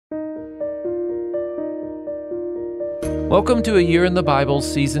Welcome to A Year in the Bible,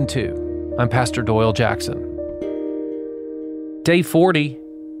 Season 2. I'm Pastor Doyle Jackson. Day 40,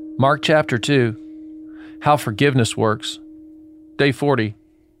 Mark chapter 2, How Forgiveness Works. Day 40,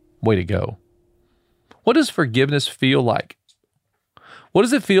 way to go. What does forgiveness feel like? What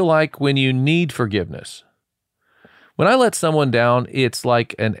does it feel like when you need forgiveness? When I let someone down, it's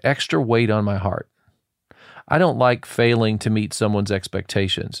like an extra weight on my heart. I don't like failing to meet someone's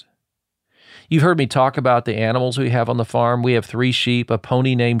expectations. You've heard me talk about the animals we have on the farm. We have 3 sheep, a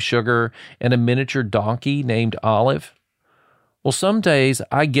pony named Sugar, and a miniature donkey named Olive. Well, some days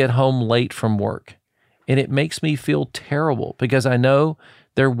I get home late from work, and it makes me feel terrible because I know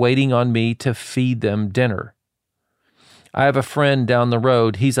they're waiting on me to feed them dinner. I have a friend down the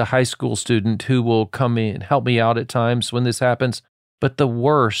road. He's a high school student who will come in and help me out at times when this happens. But the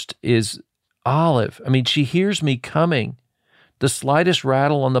worst is Olive. She hears me coming. The slightest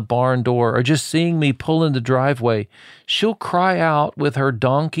rattle on the barn door or just seeing me pull in the driveway, she'll cry out with her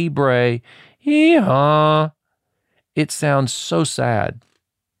donkey bray, "Hee-haw." It sounds so sad.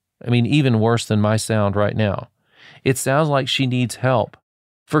 Even worse than my sound right now. It sounds like she needs help.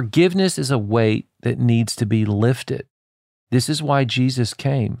 Forgiveness is a weight that needs to be lifted. This is why Jesus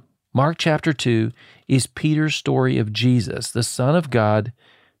came. Mark chapter 2 is Peter's story of Jesus, the Son of God,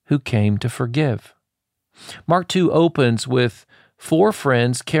 who came to forgive. Mark 2 opens with 4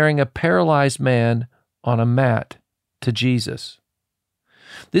 friends carrying a paralyzed man on a mat to Jesus.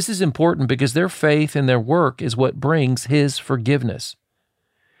 This is important because their faith and their work is what brings His forgiveness.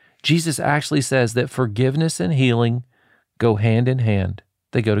 Jesus actually says that forgiveness and healing go hand in hand.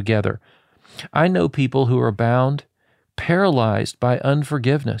 They go together. I know people who are bound, paralyzed by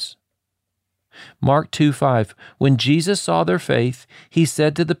unforgiveness. Mark 2:5, when Jesus saw their faith, He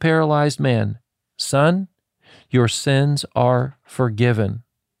said to the paralyzed man, "Son, your sins are forgiven."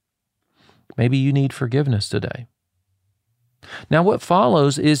 Maybe you need forgiveness today. Now, what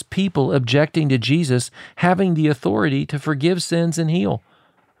follows is people objecting to Jesus having the authority to forgive sins and heal.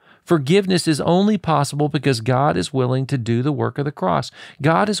 Forgiveness is only possible because God is willing to do the work of the cross.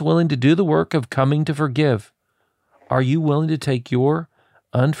 God is willing to do the work of coming to forgive. Are you willing to take your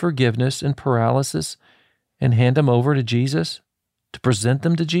unforgiveness and paralysis and hand them over to Jesus, to present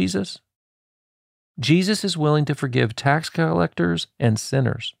them to Jesus? Jesus is willing to forgive tax collectors and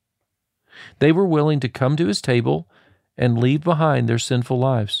sinners. They were willing to come to His table and leave behind their sinful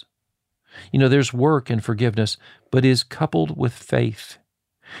lives. There's work in forgiveness, but is coupled with faith.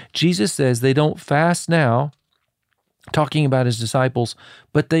 Jesus says they don't fast now, talking about His disciples,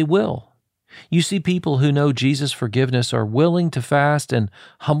 but they will. You see, people who know Jesus' forgiveness are willing to fast and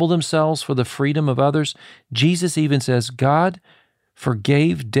humble themselves for the freedom of others. Jesus even says God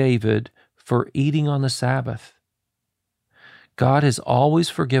forgave David for eating on the Sabbath. God has always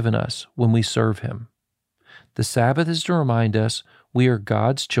forgiven us when we serve Him. The Sabbath is to remind us we are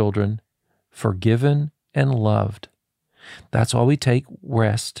God's children, forgiven and loved. That's why we take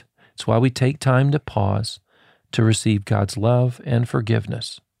rest. It's why we take time to pause to receive God's love and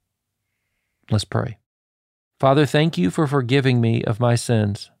forgiveness. Let's pray. Father, thank You for forgiving me of my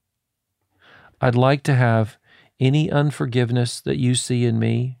sins. I'd like to have any unforgiveness that You see in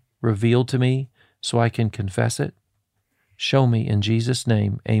me revealed to me so I can confess it. Show me in Jesus'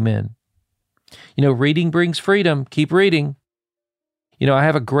 name. Amen. Reading brings freedom. Keep reading. I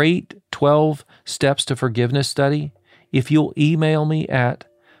have a great 12 steps to forgiveness study. If you'll email me at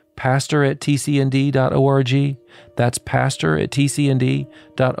pastor@tcnd.org, that's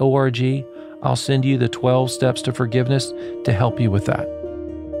pastor@tcnd.org, I'll send you the 12 steps to forgiveness to help you with that.